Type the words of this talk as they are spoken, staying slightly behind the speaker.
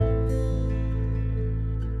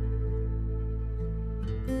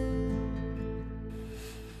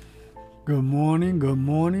Good morning, good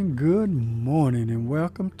morning, good morning, and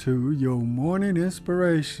welcome to your morning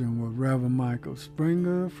inspiration with Reverend Michael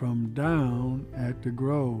Springer from Down at the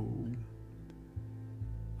Grove.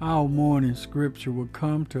 Our morning scripture will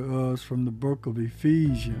come to us from the book of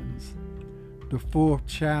Ephesians, the 4th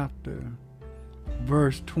chapter,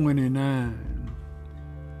 verse 29.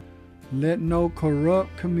 Let no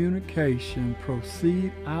corrupt communication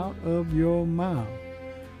proceed out of your mouth,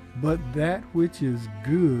 but that which is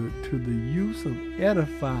good to the use of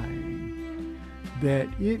edifying, that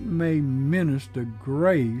it may minister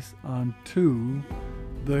grace unto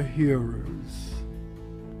the hearers.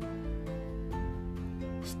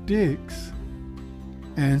 Sticks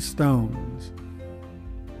and stones.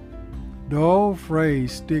 The old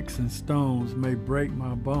phrase, sticks and stones may break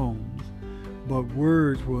my bones, but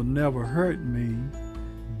words will never hurt me,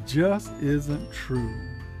 just isn't true.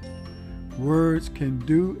 Words can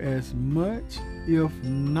do as much, if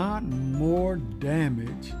not more,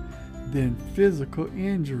 damage than physical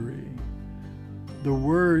injury. The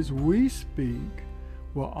words we speak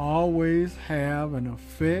will always have an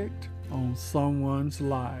effect on someone's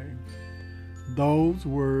life. Those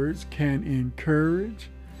words can encourage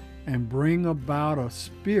and bring about a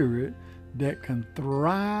spirit that can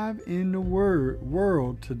thrive in the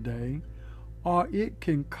world today, or it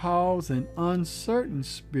can cause an uncertain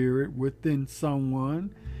spirit within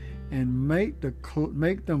someone and make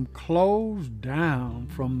them close down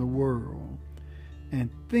from the world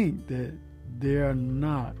and think that they're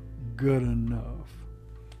not good enough.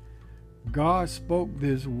 God spoke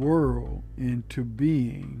this world into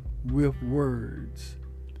being with words.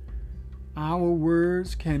 Our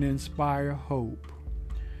words can inspire hope.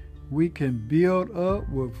 We can build up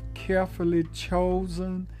with carefully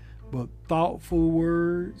chosen but thoughtful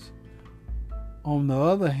words. On the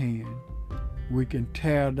other hand, we can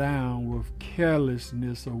tear down with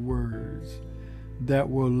carelessness of words that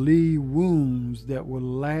will leave wounds that will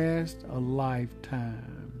last a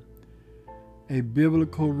lifetime. A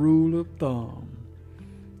biblical rule of thumb: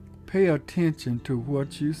 pay attention to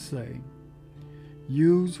what you say.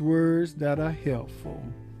 Use words that are helpful.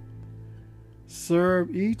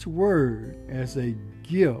 Serve each word as a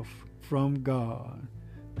gift from God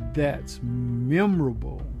that's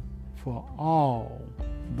memorable for all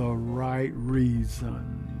the right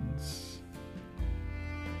reasons.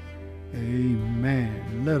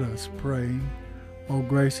 Amen. Let us pray. Oh,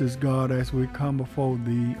 gracious God, as we come before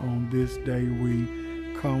Thee on this day, we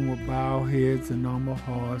come with bowed heads and humble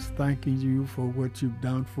hearts, thanking You for what You've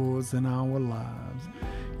done for us in our lives.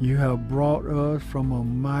 You have brought us from a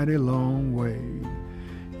mighty long way.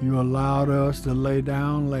 You allowed us to lay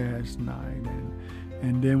down last night,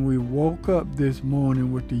 and then we woke up this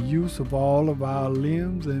morning with the use of all of our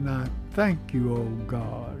limbs, and I thank You, oh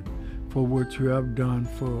God, for what You have done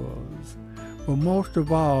for us. But most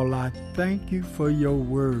of all, I thank You for Your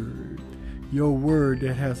word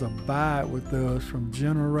that has abided with us from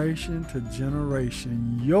generation to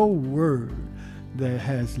generation, Your word that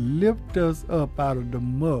has lifted us up out of the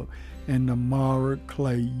muck and the marred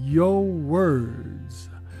clay. Your words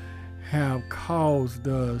have caused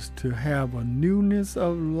us to have a newness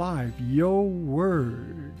of life. Your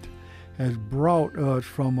word has brought us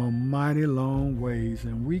from a mighty long ways,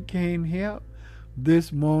 and we can't help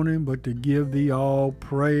this morning but to give Thee all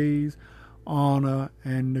praise, honor,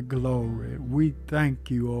 and the glory. We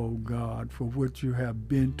thank You, oh God, for what You have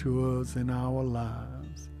been to us in our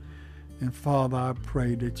lives. And Father, I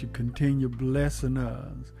pray that You continue blessing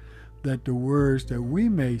us, that the words that we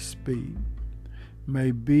may speak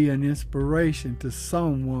may be an inspiration to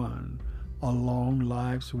someone along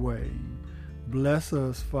life's way. Bless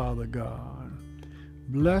us, Father God.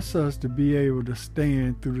 Bless us to be able to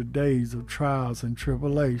stand through the days of trials and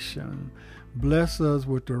tribulation. Bless us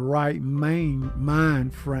with the right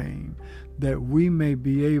mind frame, that we may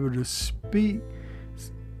be able to speak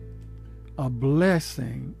a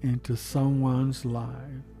blessing into someone's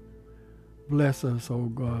life. Bless us, oh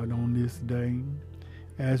God, on this day.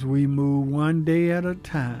 As we move one day at a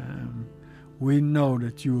time, we know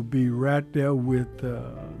that You will be right there with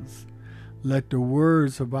us. Let the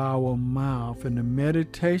words of our mouth and the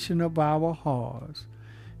meditation of our hearts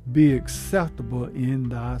be acceptable in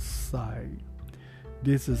Thy sight.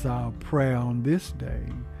 This is our prayer on this day,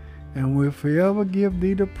 and we'll forever give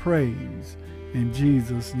Thee the praise. In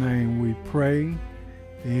Jesus' name we pray.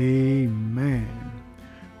 Amen.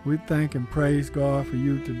 We thank and praise God for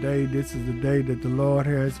you today. This is the day that the Lord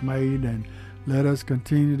has made, and let us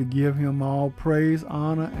continue to give Him all praise,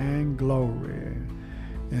 honor, and glory.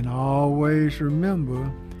 And always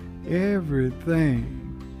remember,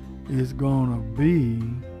 everything is going to be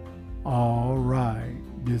all right.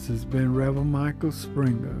 This has been Reverend Michael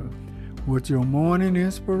Springer with your morning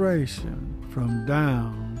inspiration from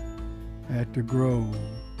down at the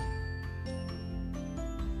Grove.